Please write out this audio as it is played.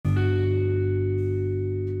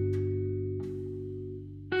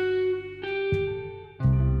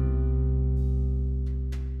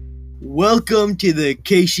Welcome to the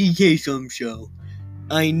Kasey Show.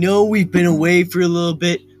 I know we've been away for a little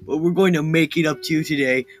bit, but we're going to make it up to you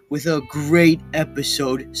today with a great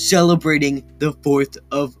episode celebrating the 4th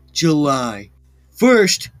of July.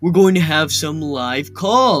 First, we're going to have some live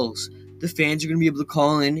calls. The fans are going to be able to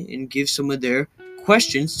call in and give some of their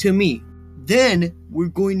questions to me. Then, we're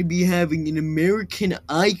going to be having an American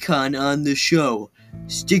icon on the show.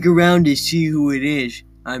 Stick around to see who it is.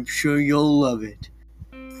 I'm sure you'll love it.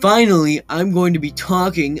 Finally, I'm going to be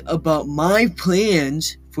talking about my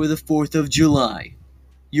plans for the 4th of July.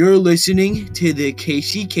 You're listening to the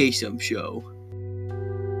Kasey Show.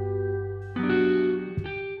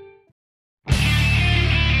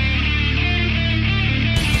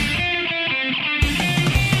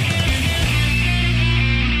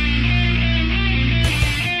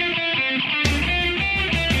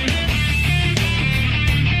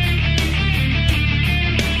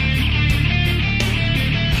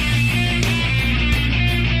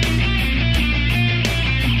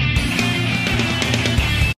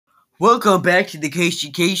 Welcome back to the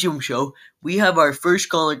Kasey Show. We have our first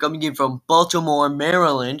caller coming in from Baltimore,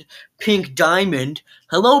 Maryland, Pink Diamond.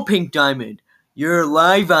 Hello, Pink Diamond. You're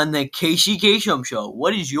live on the Kasey Show.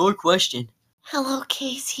 What is your question? Hello,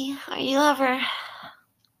 Kasey. Are you ever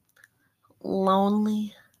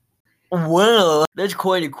lonely? Well, that's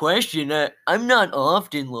quite a question. I'm not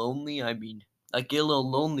often lonely. I get a little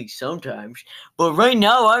lonely sometimes. But right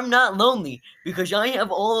now, I'm not lonely because I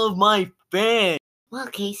have all of my fans. Well,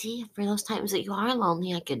 Kasey, for those times that you are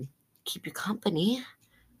lonely, I could keep you company.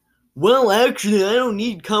 Well, actually, I don't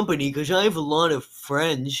need company because I have a lot of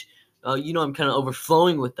friends. I'm kind of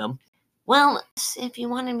overflowing with them. Well, if you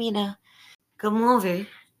wanted me to come over,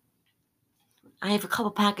 I have a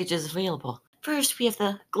couple packages available. First, we have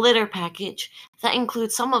the glitter package. That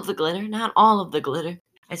includes some of the glitter, not all of the glitter.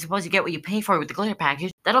 I suppose you get what you pay for with the glitter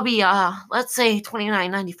package. That'll be, let's say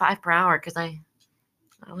 $29.95 per hour because I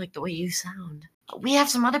like the way you sound. We have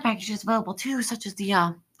some other packages available too, such as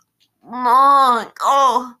the, the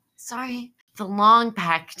long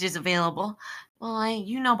package is available. Well,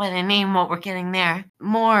 you know by the name what we're getting there.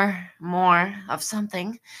 More of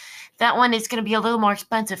something. That one is going to be a little more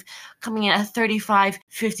expensive, coming in at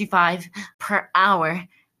 $35.55 per hour.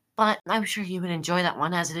 But I'm sure you would enjoy that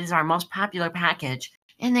one as it is our most popular package.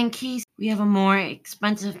 And then, Keys, we have a more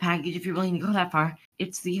expensive package if you're willing to go that far.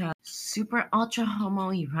 It's the Super Ultra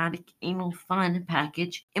Homoerotic Anal Fun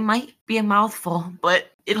package. It might be a mouthful,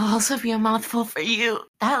 but it'll also be a mouthful for you.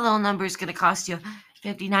 That little number is going to cost you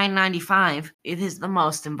 $59.95. It is the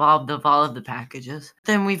most involved of all of the packages.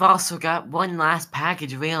 Then we've also got one last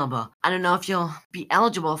package available. I don't know if you'll be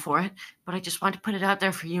eligible for it, but I just want to put it out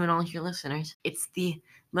there for you and all your listeners. It's the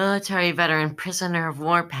Military Veteran Prisoner of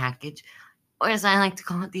War package, or as I like to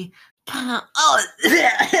call it, the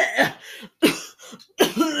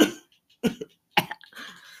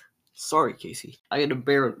Sorry, Kasey. I had a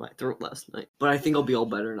bear in my throat last night, but I think I'll be all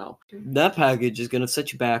better now. That package is going to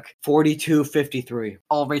set you back $42.53.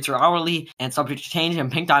 All rates are hourly and subject to change,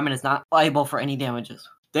 and Pink Diamond is not liable for any damages.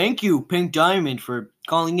 Thank you, Pink Diamond, for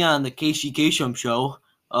calling on the Kasey Show.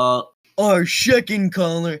 Our second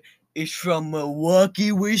caller is from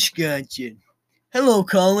Milwaukee, Wisconsin. Hello,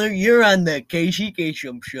 caller. You're on the Kasey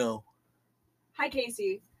Show. Hi,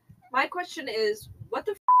 Kasey. My question is, what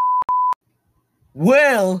the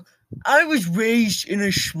Well, I was raised in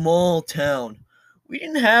a small town. We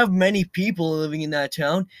didn't have many people living in that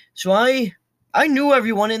town, so I knew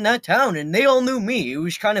everyone in that town, and they all knew me. It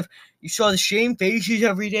was kind of, you saw the same faces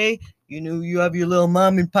every day. You have your little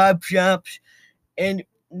mom and pop shops. And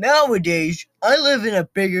nowadays, I live in a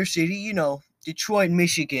bigger city, Detroit,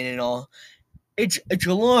 Michigan and all. It's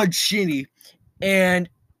a large city, and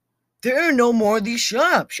there are no more of these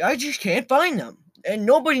shops. I just can't find them. And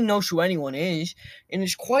nobody knows who anyone is. And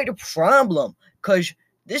it's quite a problem. Because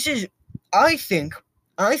this is, I think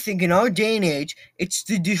in our day and age, it's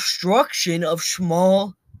the destruction of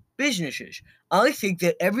small businesses. I think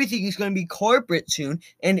that everything is going to be corporate soon.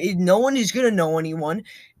 And no one is going to know anyone.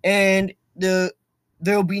 And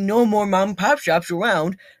there'll be no more mom and pop shops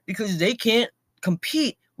around because they can't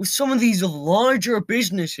compete with some of these larger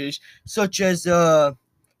businesses, such as,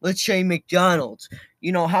 let's say McDonald's.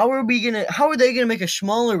 How are they gonna make a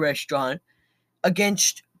smaller restaurant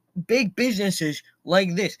against big businesses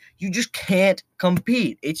like this? You just can't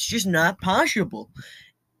compete. It's just not possible.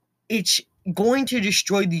 It's going to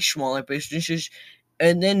destroy these smaller businesses,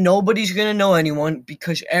 and then nobody's gonna know anyone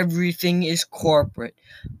because everything is corporate.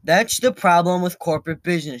 That's the problem with corporate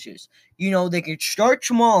businesses. They can start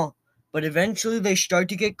small, but eventually they start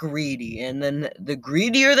to get greedy, and then the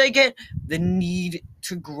greedier they get, the need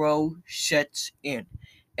to grow sets in.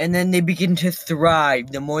 and then they begin to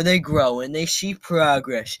thrive the more they grow and they see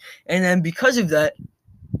progress. And then because of that,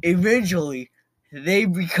 eventually they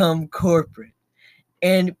become corporate.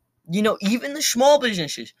 And even the small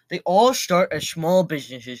businesses, they all start as small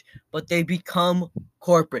businesses, but they become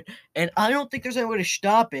corporate. And I don't think there's any way to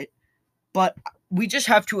stop it, but we just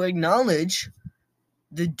have to acknowledge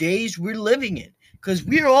the days we're living in, because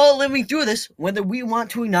we're all living through this, whether we want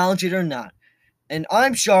to acknowledge it or not. And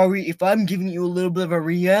I'm sorry if I'm giving you a little bit of a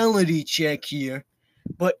reality check here,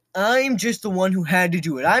 but I'm just the one who had to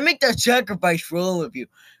do it. I make that sacrifice for all of you.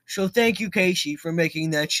 So thank you, Kasey, for making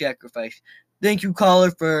that sacrifice. Thank you,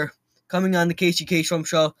 caller, for coming on the Kasey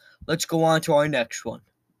Show. Let's go on to our next one.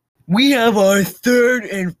 We have our third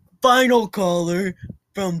and final caller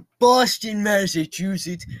from Boston,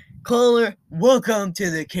 Massachusetts. Caller, welcome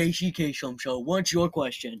to the Kasey Show. What's your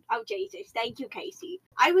question? Oh, Jesus. Thank you, Kasey.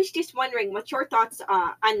 I was just wondering what your thoughts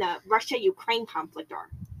on the Russia-Ukraine conflict are.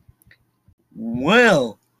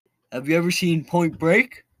 Well, have you ever seen Point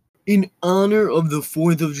Break? In honor of the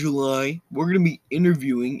 4th of July, we're going to be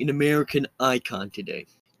interviewing an American icon today.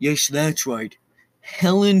 Yes, that's right.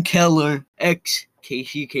 Helen Keller,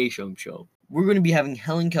 ex-Kasey Show. We're going to be having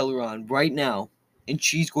Helen Keller on right now, and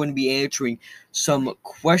she's going to be answering some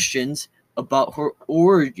questions about her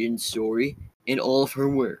origin story and all of her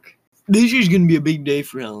work. This is going to be a big day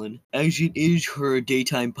for Helen, as it is her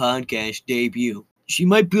daytime podcast debut. She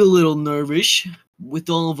might be a little nervous.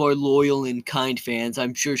 With all of our loyal and kind fans,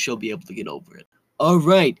 I'm sure she'll be able to get over it. All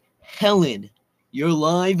right, Helen, you're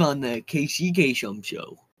live on the Kasey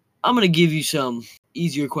Show. I'm going to give you some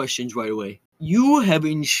easier questions right away. You have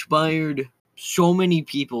inspired so many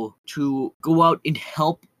people to go out and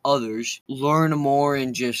help others learn more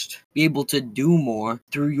and just be able to do more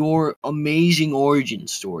through your amazing origin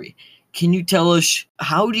story. Can you tell us,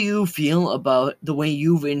 how do you feel about the way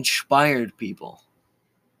you've inspired people?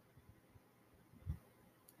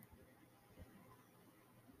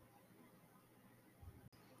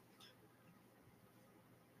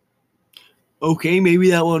 Okay,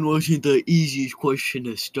 maybe that one wasn't the easiest question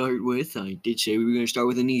to start with. I did say we were going to start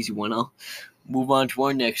with an easy one. I'll move on to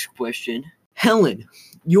our next question. Helen,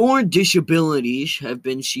 your disabilities have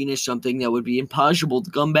been seen as something that would be impossible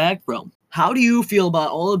to come back from. How do you feel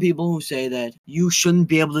about all the people who say that you shouldn't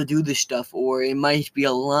be able to do this stuff, or it might be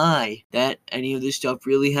a lie that any of this stuff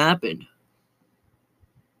really happened?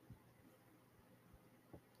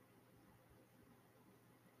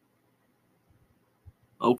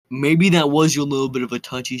 Oh, maybe that was a little bit of a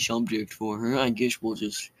touchy subject for her. I guess we'll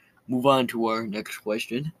just move on to our next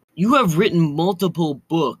question. You have written multiple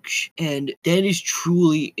books, and that is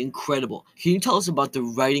truly incredible. Can you tell us about the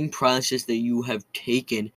writing process that you have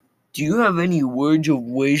taken? Do you have any words of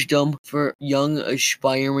wisdom for young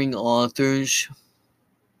aspiring authors?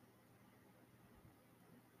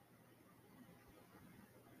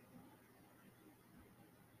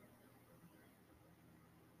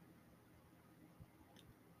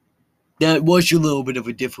 That was a little bit of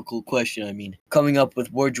a difficult question. I mean, coming up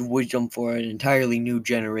with words of wisdom for an entirely new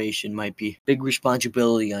generation might be big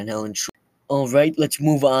responsibility on Helen. All right, let's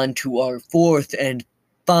move on to our fourth and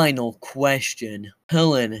final question.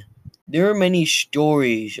 Helen, there are many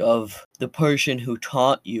stories of the person who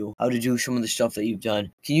taught you how to do some of the stuff that you've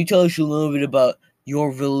done. Can you tell us a little bit about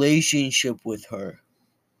your relationship with her?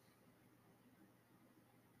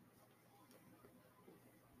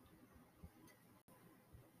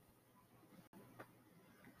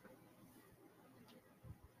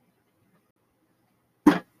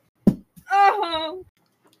 Oh!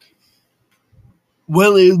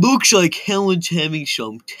 Well, it looks like Helen's having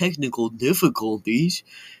some technical difficulties.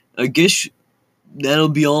 I guess that'll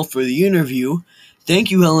be all for the interview.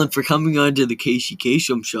 Thank you, Helen, for coming on to the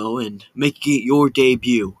Kasey Show and making it your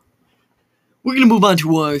debut. We're going to move on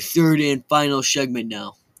to our third and final segment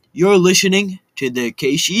now. You're listening to the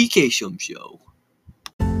Kasey Show.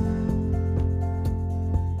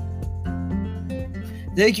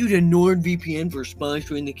 Thank you to NordVPN for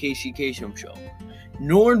sponsoring the Kasey Show.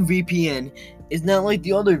 NordVPN is not like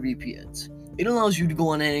the other VPNs. It allows you to go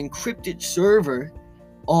on an encrypted server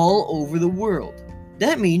all over the world.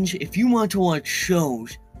 That means if you want to watch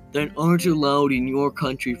shows that aren't allowed in your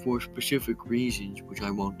country for specific reasons, which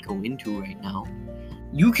I won't go into right now,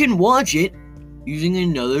 you can watch it using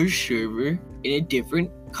another server in a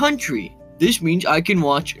different country. This means I can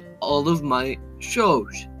watch all of my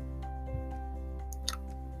shows.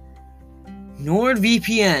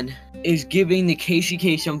 NordVPN is giving the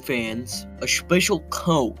Kasey fans a special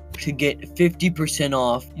code to get 50%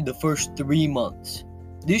 off the first 3 months.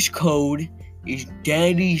 This code is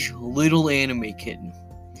Daddy's Little Anime Kitten.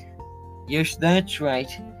 Yes, that's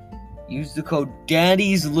right. Use the code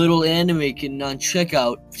Daddy's Little Anime Kitten on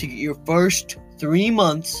checkout to get your first 3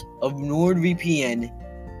 months of NordVPN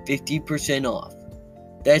 50% off.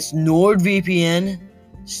 That's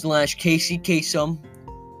NordVPN/Kasey Kasem,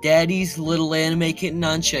 Daddy's Little Anime Kitten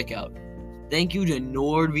on checkout. Thank you to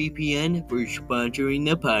NordVPN for sponsoring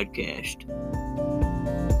the podcast.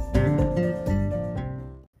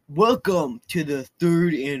 Welcome to the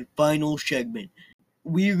third and final segment.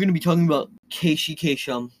 We are going to be talking about Kasey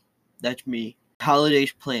Kasem, that's me,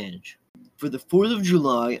 holidays plans. For the 4th of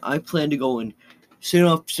July, I plan to go and set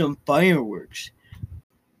off some fireworks.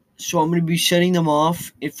 So I'm going to be setting them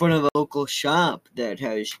off in front of a local shop that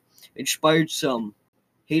has inspired some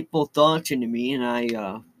hateful thoughts into me,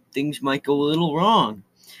 and things might go a little wrong.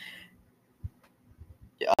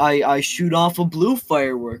 I shoot off a blue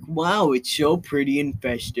firework. Wow, it's so pretty and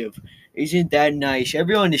festive. Isn't that nice?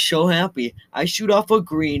 Everyone is so happy. I shoot off a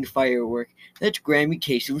green firework. That's Grammy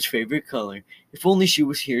Kasem's favorite color. If only she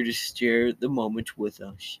was here to share the moment with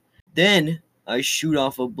us. Then I shoot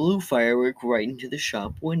off a blue firework right into the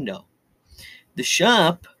shop window. The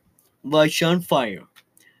shop lights on fire.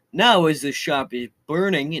 Now, as the shop is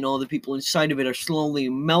burning and all the people inside of it are slowly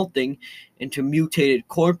melting into mutated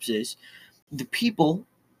corpses, the people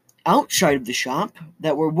outside of the shop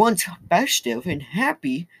that were once festive and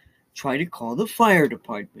happy try to call the fire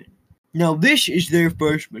department. Now, this is their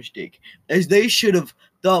first mistake, as they should have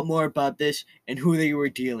thought more about this and who they were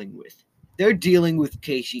dealing with. They're dealing with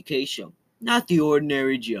Kasey Kasem, not the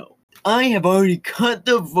ordinary Joe. I have already cut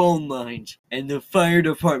the phone lines, and the fire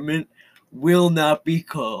department will not be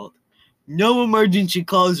called. No emergency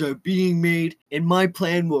calls are being made, and my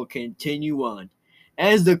plan will continue on.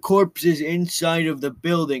 As the corpses inside of the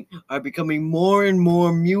building are becoming more and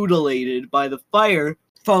more mutilated by the fire,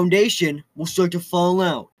 foundation will start to fall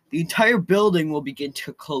out. The entire building will begin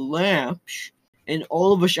to collapse, and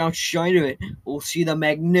all of us outside of it will see the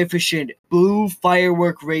magnificent blue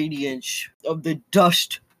firework radiance of the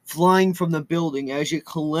dust flying from the building as it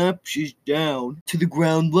collapses down to the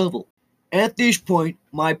ground level. At this point,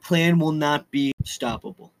 my plan will not be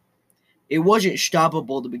stoppable. It wasn't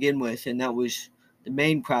stoppable to begin with, and that was the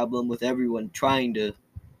main problem with everyone trying to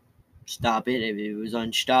stop it. It was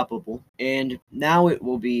unstoppable. And now it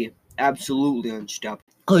will be absolutely unstoppable,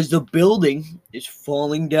 because the building is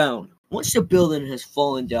falling down. Once the building has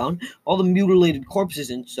fallen down, all the mutilated corpses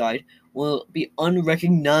inside will be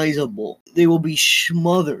unrecognizable. They will be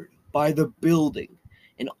smothered by the building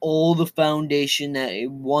and all the foundation that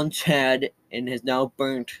it once had and has now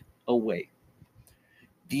burnt away.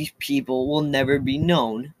 These people will never be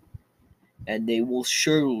known, and they will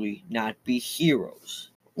surely not be heroes.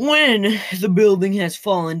 When the building has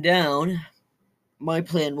fallen down, my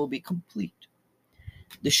plan will be complete.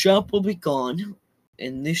 The shop will be gone,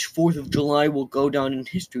 and this 4th of July will go down in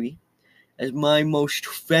history as my most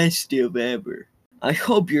festive ever. I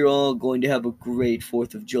hope you're all going to have a great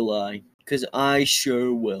 4th of July, because I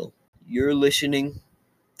sure will. You're listening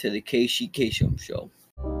to the Kasey Kasem Show.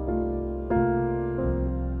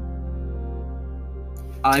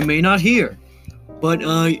 I may not hear, but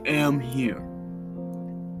I am here.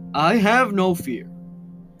 I have no fear.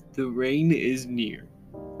 The rain is near.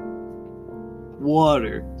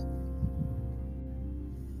 Water.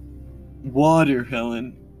 Water,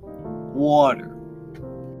 Helen. Water.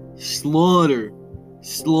 Slaughter.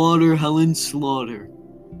 Slaughter, Helen, slaughter.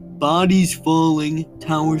 Bodies falling,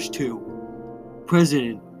 towers too.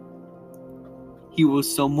 President. He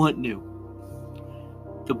was somewhat new.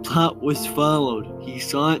 The plot was followed. He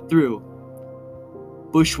saw it through.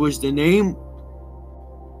 Bush was the name.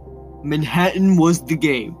 Manhattan was the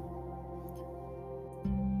game.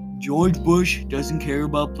 George Bush doesn't care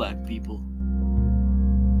about black people.